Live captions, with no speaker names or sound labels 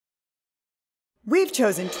We've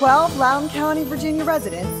chosen 12 Loudoun County, Virginia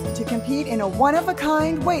residents to compete in a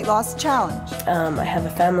one-of-a-kind weight loss challenge. I have a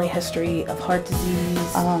family history of heart disease.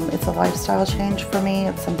 It's a lifestyle change for me.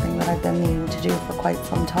 It's something that I've been needing to do for quite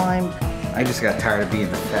some time. I just got tired of being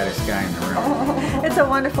the fattest guy in the room. It's a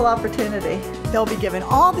wonderful opportunity. They'll be given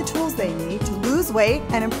all the tools they need to lose weight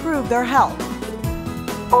and improve their health.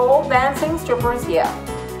 Pole dancing, strippers, yeah.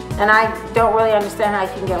 And I don't really understand how you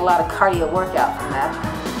can get a lot of cardio workout from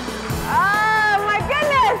that. Oh my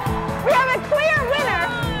goodness! We have a clear winner!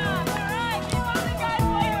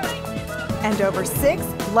 And over 6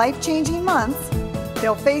 life-changing months,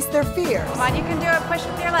 they'll face their fears. Come on, you can do it. Push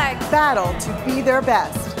with your legs. Battle to be their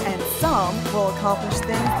best, and some will accomplish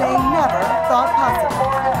things they never thought possible.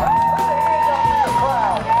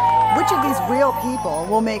 Which of these real people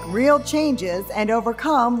will make real changes and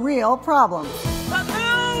overcome real problems? But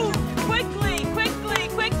move! Quickly, quickly,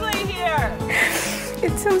 quickly here!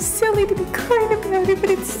 It's so silly to be crying about it, but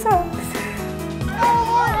it sucks.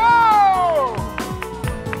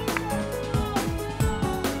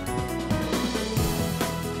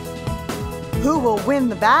 Who will win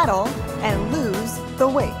the battle and lose the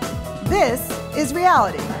weight? This is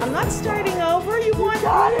reality. I'm not starting over. You want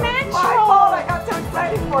natural. My fault. I got so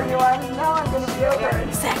excited for you. Now I'm going to be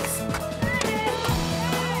over. Sex.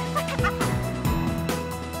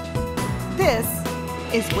 This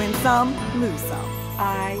is Win Some, Lose Some.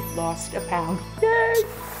 I lost a pound. Yay!